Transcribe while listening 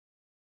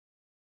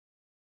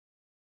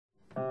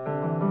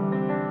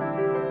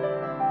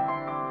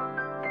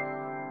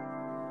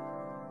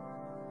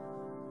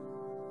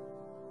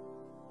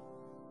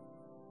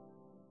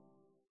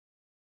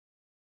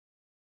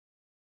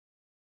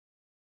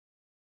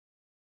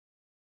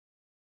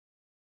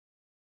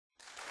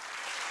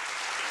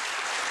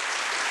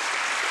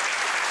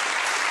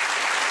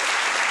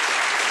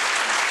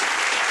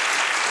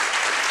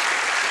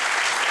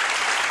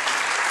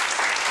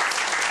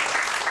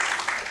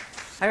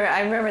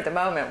I remember the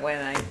moment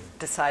when I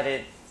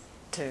decided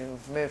to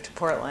move to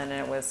Portland,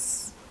 and it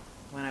was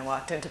when I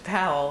walked into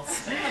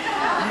Powell's. And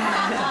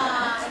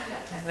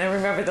I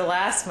remember the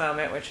last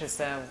moment, which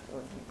is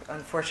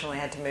unfortunately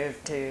I had to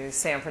move to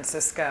San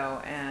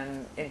Francisco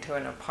and into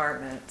an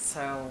apartment,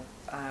 so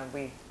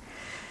we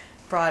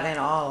brought in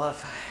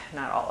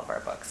not all of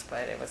our books,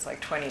 but it was like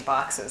 20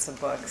 boxes of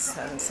books.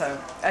 And so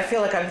I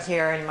feel like I'm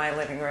here in my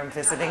living room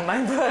visiting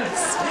my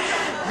books.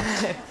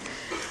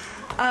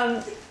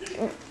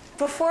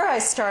 Before I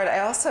start,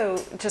 I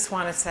also just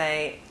want to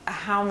say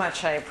how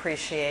much I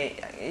appreciate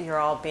your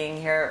all being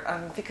here,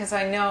 because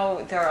I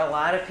know there are a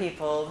lot of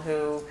people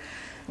who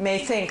may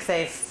think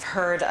they've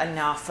heard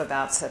enough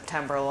about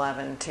September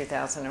 11,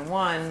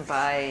 2001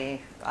 by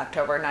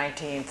October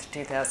 19th,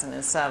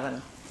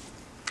 2007.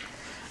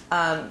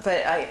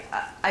 But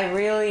I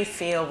really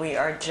feel we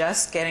are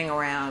just getting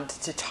around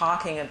to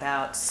talking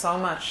about so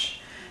much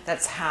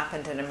that's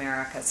happened in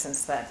America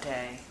since that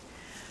day.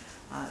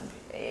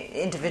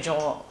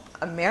 Individual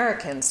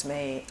Americans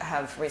may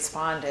have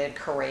responded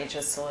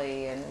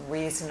courageously and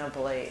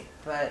reasonably,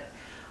 but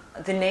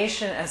the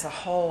nation as a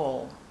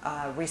whole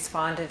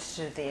responded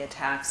to the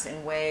attacks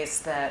in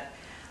ways that,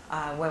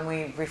 when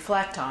we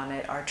reflect on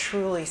it, are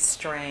truly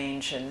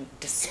strange and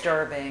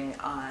disturbing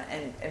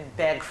and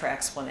beg for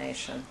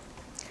explanation.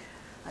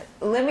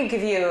 Let me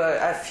give you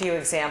a few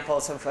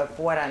examples of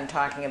what I'm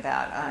talking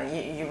about.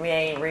 You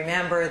may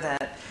remember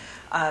that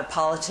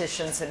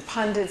politicians and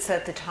pundits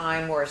at the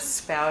time were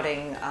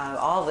spouting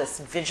all this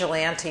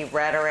vigilante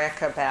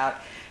rhetoric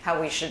about how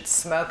we should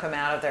smoke them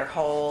out of their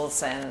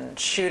holes and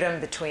shoot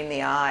them between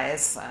the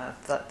eyes.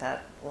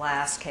 That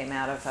last came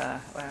out of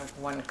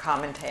one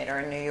commentator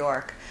in New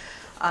York.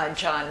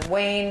 John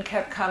Wayne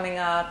kept coming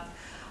up.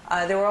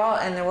 There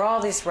were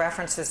all these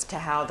references to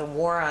how the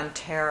war on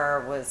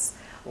terror was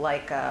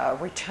like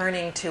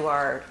returning to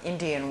our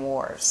Indian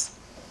wars.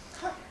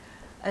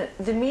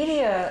 The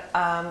media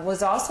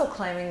was also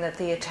claiming that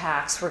the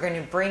attacks were going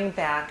to bring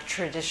back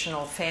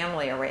traditional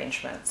family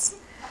arrangements.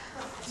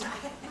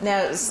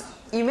 Now,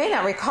 you may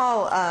not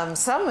recall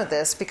some of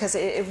this because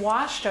it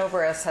washed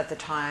over us at the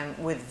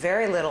time with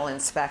very little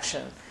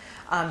inspection.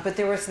 But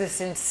there was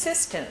this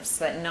insistence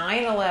that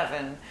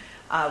 9/11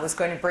 was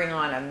going to bring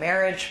on a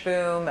marriage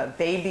boom, a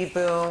baby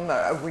boom,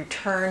 a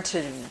return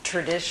to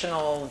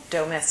traditional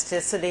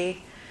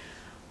domesticity.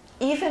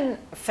 Even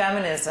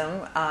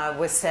feminism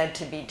was said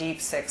to be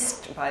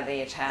deep-sixed by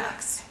the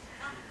attacks.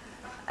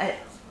 I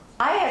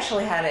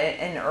actually had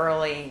an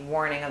early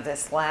warning of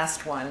this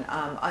last one.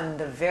 On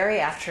the very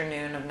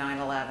afternoon of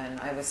 9/11,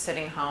 I was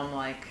sitting home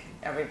like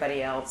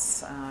everybody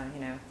else,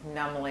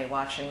 numbly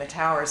watching the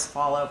towers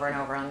fall over and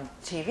over on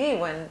TV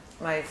when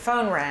my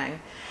phone rang.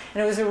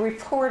 And it was a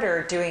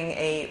reporter doing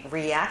a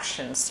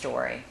reaction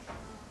story.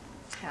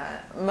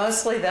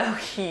 Mostly, though,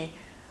 he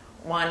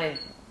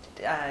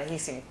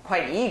seemed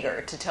quite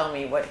eager to tell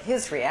me what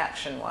his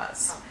reaction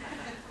was.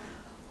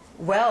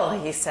 Well,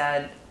 he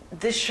said,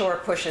 this sure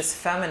pushes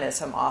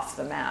feminism off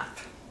the map.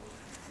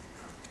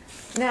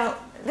 Now,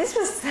 this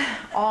was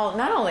all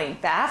not only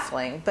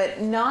baffling,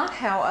 but not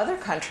how other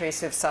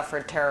countries who've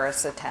suffered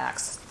terrorist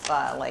attacks,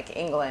 like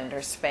England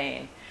or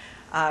Spain,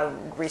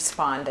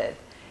 responded.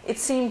 It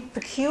seemed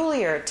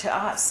peculiar to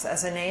us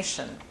as a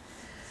nation.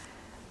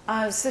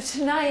 So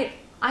tonight,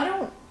 I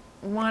don't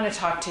want to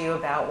talk to you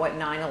about what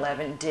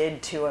 9/11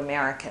 did to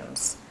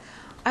Americans.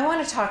 I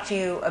want to talk to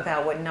you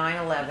about what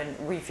 9/11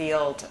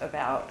 revealed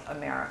about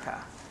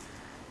America.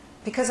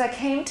 Because I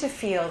came to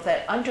feel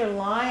that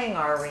underlying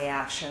our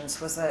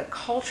reactions was a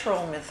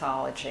cultural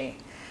mythology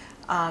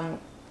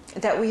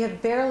that we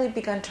have barely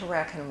begun to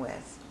reckon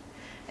with.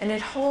 And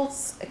it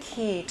holds a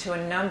key to a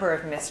number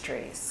of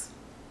mysteries.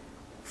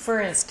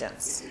 For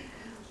instance,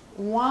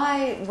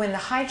 why, when the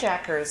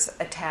hijackers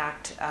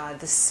attacked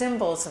the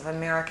symbols of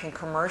American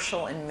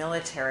commercial and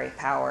military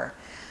power,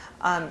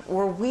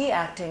 were we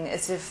acting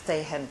as if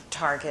they had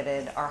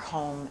targeted our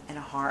home and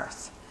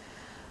hearth?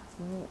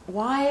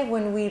 Why,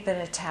 when we've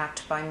been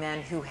attacked by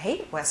men who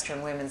hate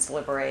Western women's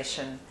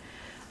liberation,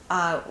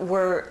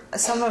 were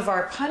some of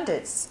our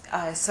pundits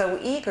so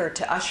eager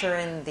to usher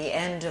in the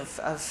end of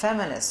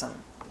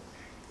feminism?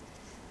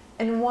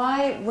 And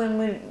why,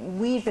 when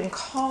we've been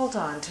called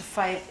on to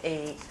fight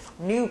a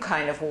new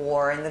kind of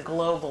war in the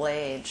global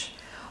age,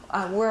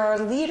 were our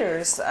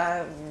leaders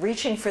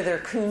reaching for their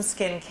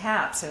coonskin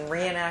caps and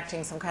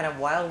reenacting some kind of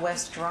Wild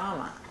West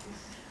drama?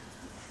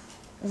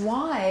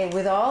 Why,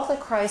 with all the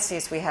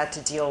crises we had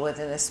to deal with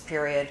in this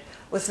period,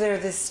 was there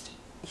this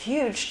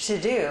huge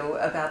to-do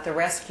about the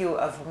rescue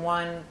of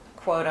one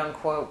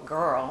quote-unquote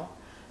girl,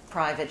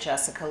 Private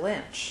Jessica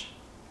Lynch?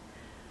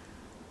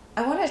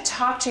 I want to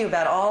talk to you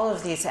about all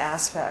of these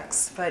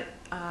aspects, but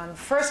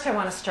first I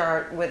want to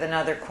start with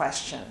another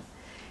question.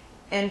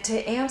 And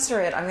to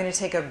answer it, I'm going to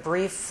take a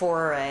brief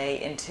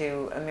foray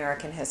into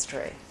American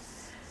history.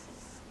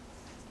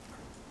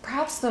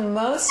 Perhaps the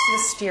most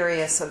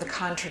mysterious of the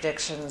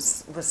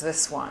contradictions was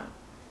this one.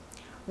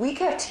 We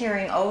kept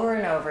hearing over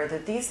and over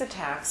that these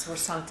attacks were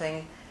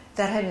something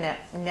that had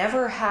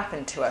never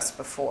happened to us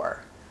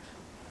before.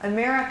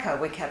 America,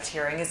 we kept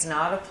hearing, is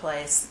not a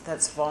place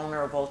that's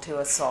vulnerable to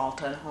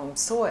assault on home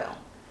soil.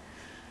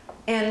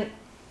 And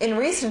in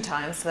recent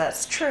times,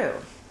 that's true.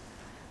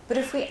 But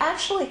if we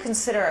actually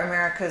consider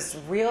America's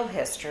real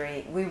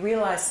history, we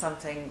realize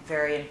something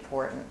very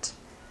important.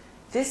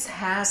 This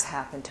has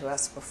happened to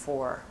us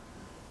before,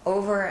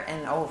 over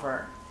and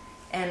over.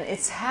 And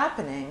its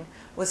happening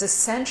was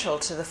essential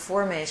to the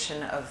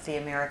formation of the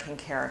American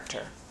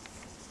character.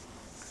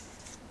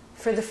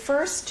 For the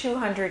first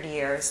 200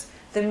 years,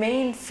 the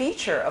main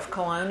feature of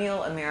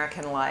colonial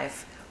American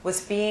life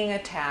was being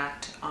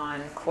attacked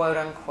on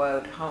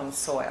quote-unquote home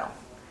soil.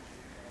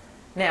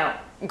 Now,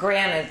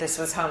 granted, this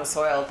was home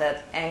soil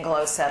that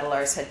Anglo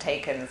settlers had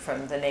taken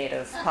from the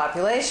native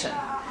population.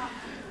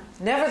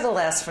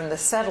 Nevertheless, from the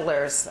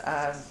settlers'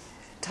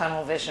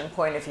 tunnel vision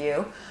point of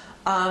view,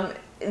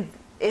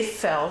 it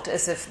felt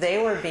as if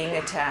they were being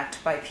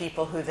attacked by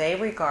people who they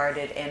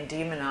regarded and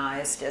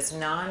demonized as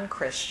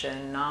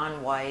non-Christian,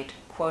 non-white,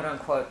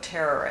 quote-unquote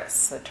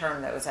terrorists, a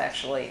term that was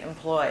actually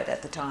employed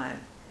at the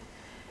time.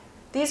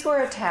 These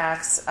were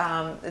attacks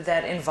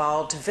that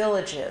involved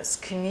villages,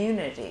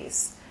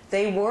 communities.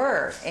 They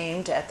were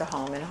aimed at the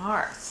home and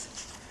hearth.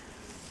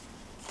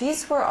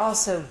 These were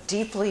also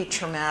deeply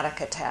traumatic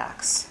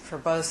attacks for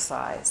both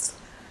sides.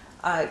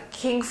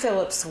 King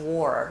Philip's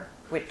War,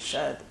 which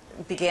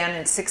began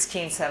in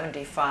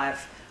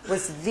 1675,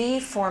 was the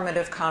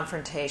formative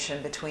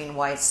confrontation between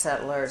white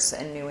settlers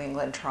and New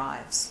England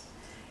tribes.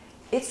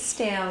 It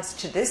stands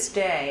to this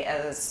day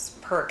as,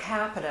 per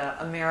capita,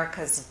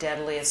 America's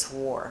deadliest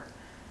war.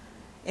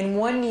 In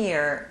 1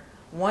 year,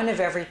 1 of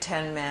every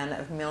 10 men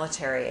of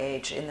military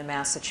age in the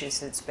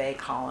Massachusetts Bay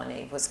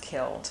Colony was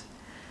killed.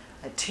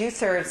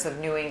 2/3 of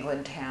New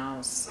England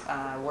towns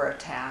were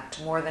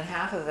attacked. More than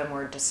half of them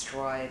were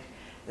destroyed.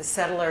 The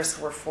settlers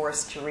were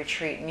forced to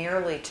retreat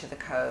nearly to the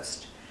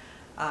coast.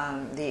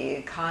 The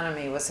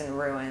economy was in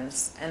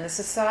ruins, and the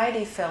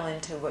society fell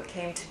into what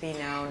came to be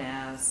known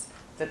as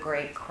the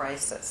Great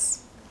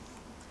Crisis.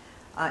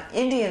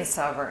 Indian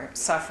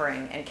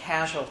suffering and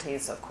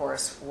casualties, of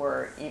course,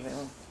 were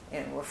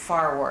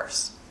far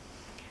worse.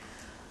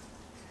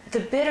 The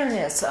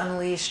bitterness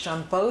unleashed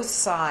on both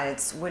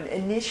sides would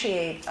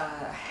initiate a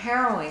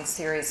harrowing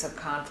series of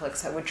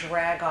conflicts that would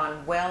drag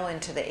on well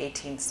into the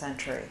 18th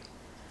century.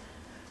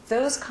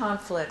 Those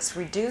conflicts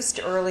reduced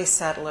early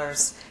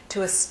settlers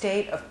to a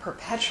state of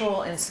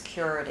perpetual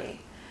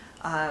insecurity,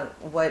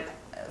 what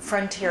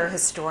frontier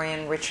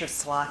historian Richard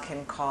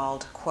Slotkin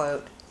called,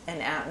 quote,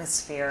 an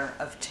atmosphere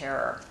of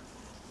terror.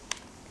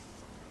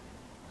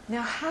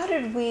 Now, how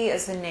did we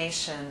as a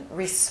nation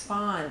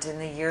respond in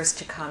the years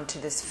to come to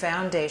this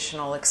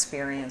foundational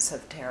experience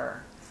of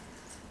terror?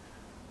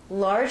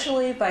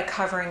 Largely by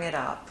covering it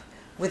up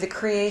with the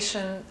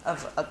creation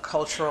of a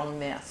cultural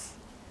myth.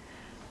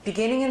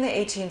 Beginning in the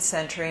 18th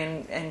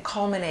century and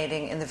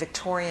culminating in the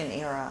Victorian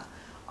era,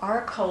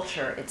 our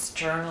culture, its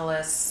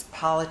journalists,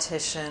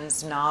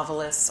 politicians,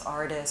 novelists,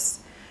 artists,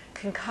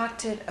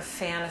 concocted a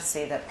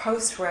fantasy that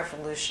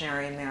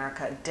post-revolutionary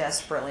America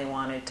desperately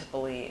wanted to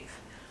believe.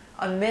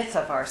 A myth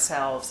of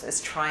ourselves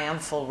as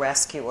triumphal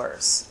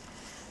rescuers,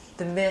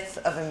 the myth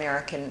of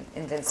American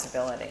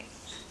invincibility.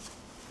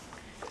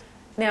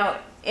 Now,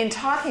 in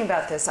talking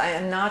about this, I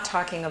am not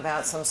talking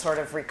about some sort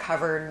of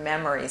recovered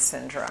memory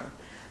syndrome.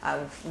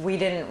 We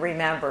didn't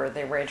remember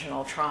the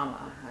original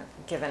trauma.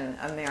 Given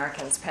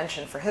Americans'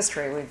 penchant for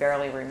history, we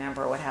barely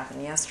remember what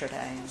happened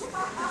yesterday,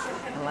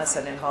 unless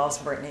it involves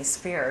Britney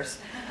Spears.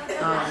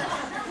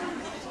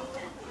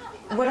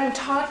 What I'm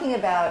talking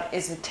about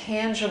is a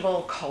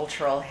tangible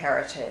cultural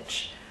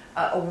heritage,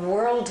 a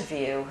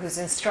worldview whose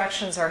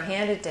instructions are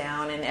handed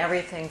down in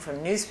everything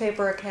from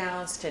newspaper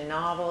accounts to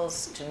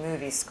novels to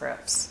movie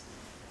scripts.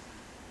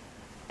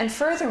 And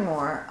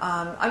furthermore,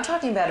 I'm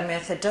talking about a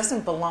myth that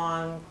doesn't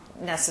belong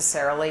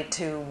necessarily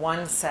to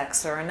one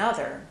sex or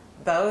another.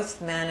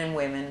 Both men and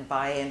women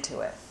buy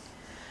into it.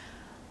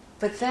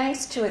 But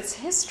thanks to its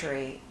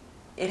history,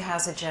 it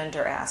has a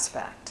gender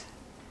aspect.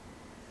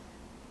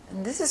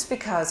 And this is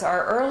because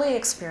our early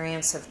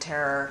experience of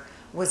terror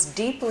was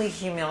deeply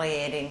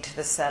humiliating to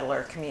the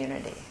settler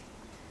community.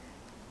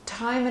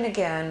 Time and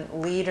again,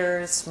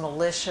 leaders,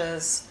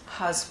 militias,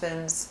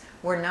 husbands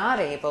were not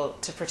able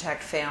to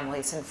protect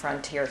families in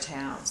frontier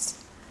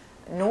towns,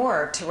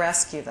 nor to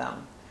rescue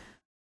them.